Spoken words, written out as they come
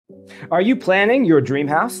Are you planning your dream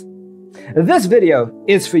house? This video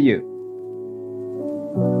is for you.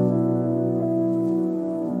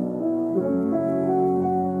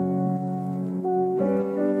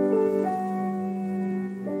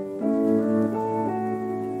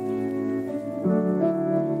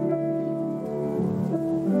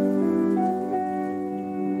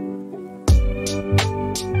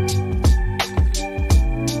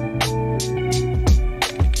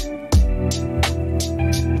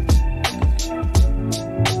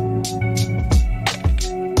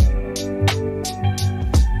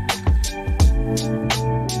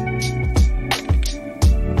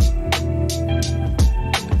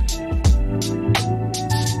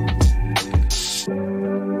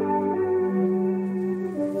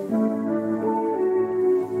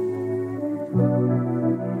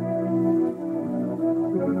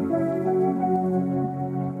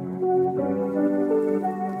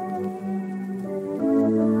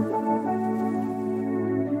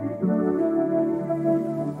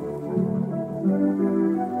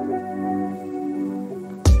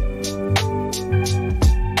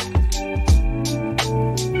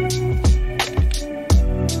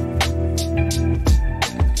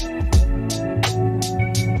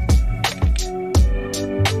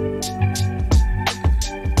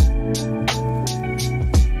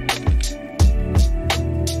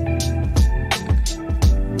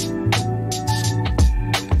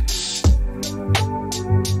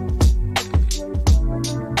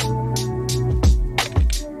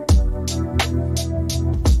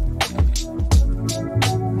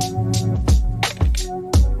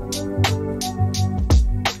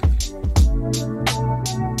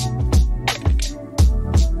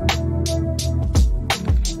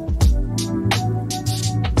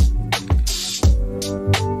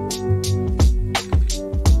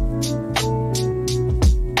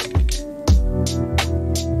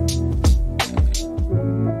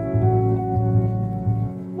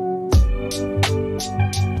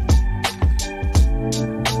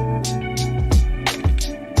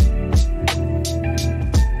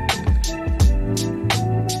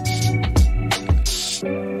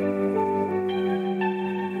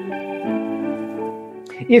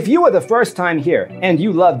 If you are the first time here and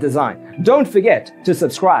you love design, don't forget to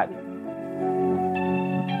subscribe.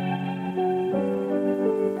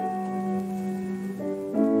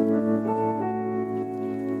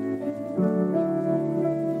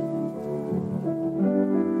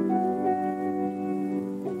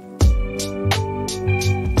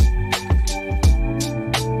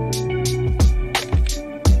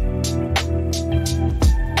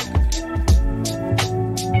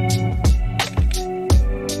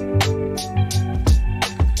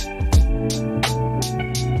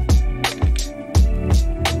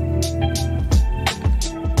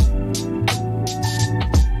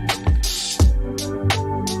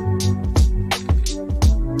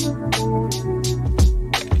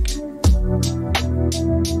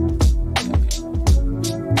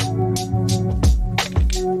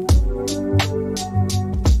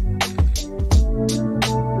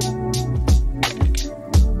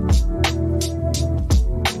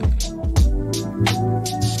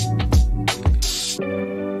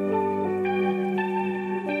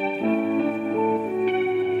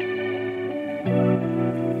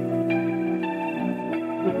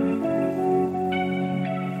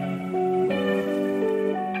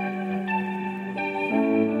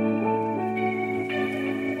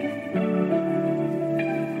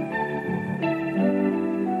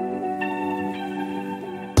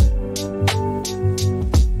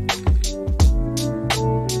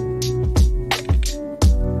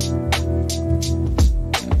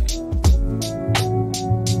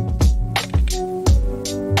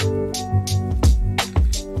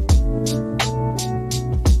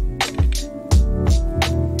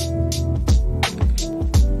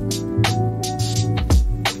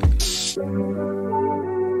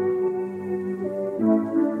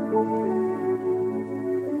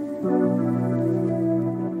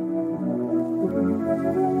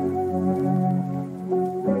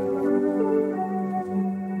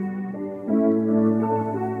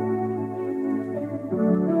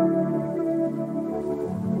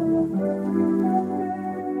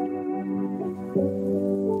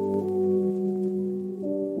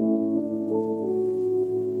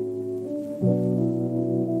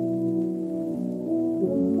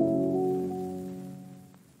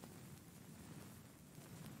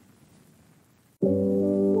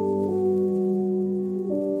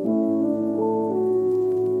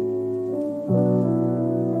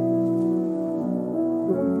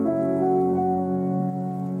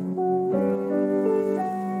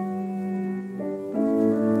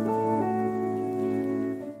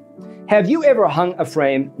 Have you ever hung a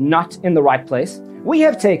frame not in the right place? We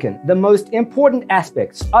have taken the most important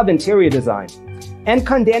aspects of interior design and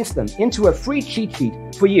condensed them into a free cheat sheet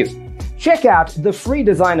for you. Check out the free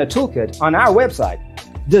designer toolkit on our website,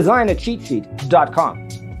 designercheatsheet.com.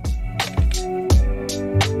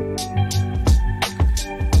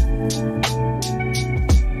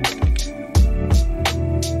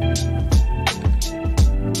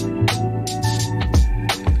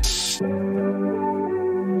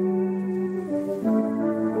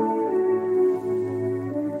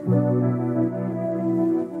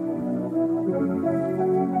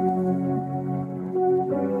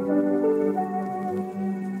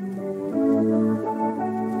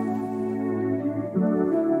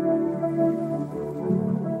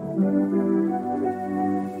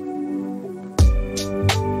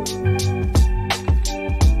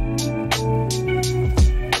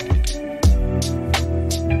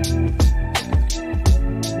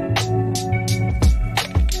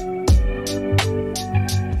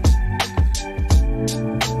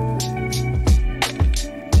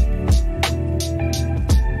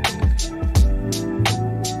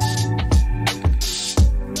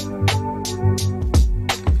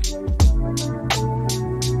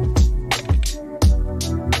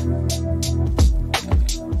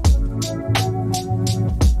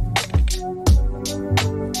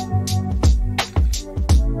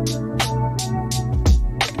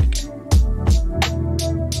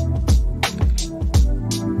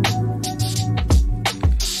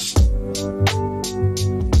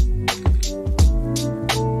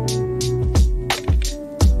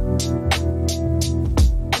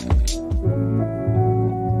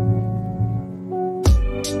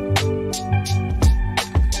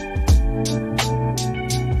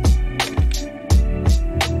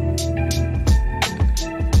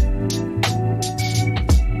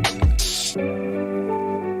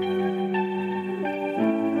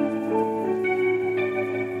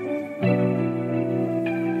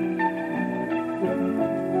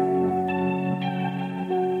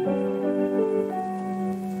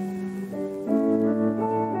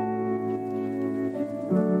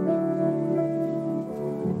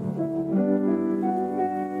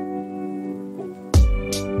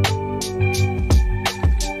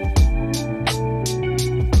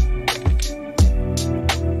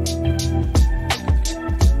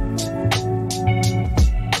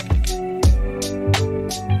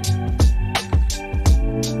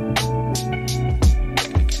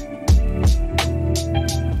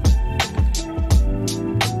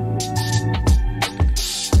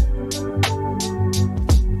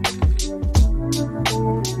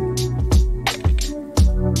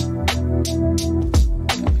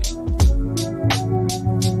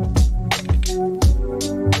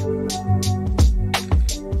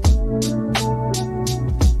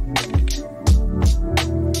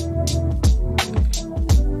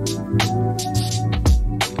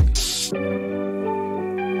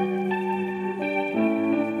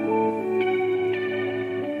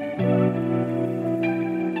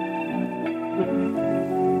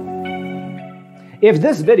 If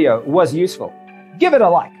this video was useful, give it a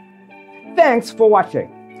like. Thanks for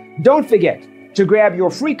watching. Don't forget to grab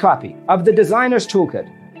your free copy of the Designer's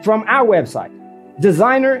Toolkit from our website,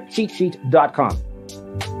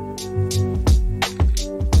 designercheatsheet.com.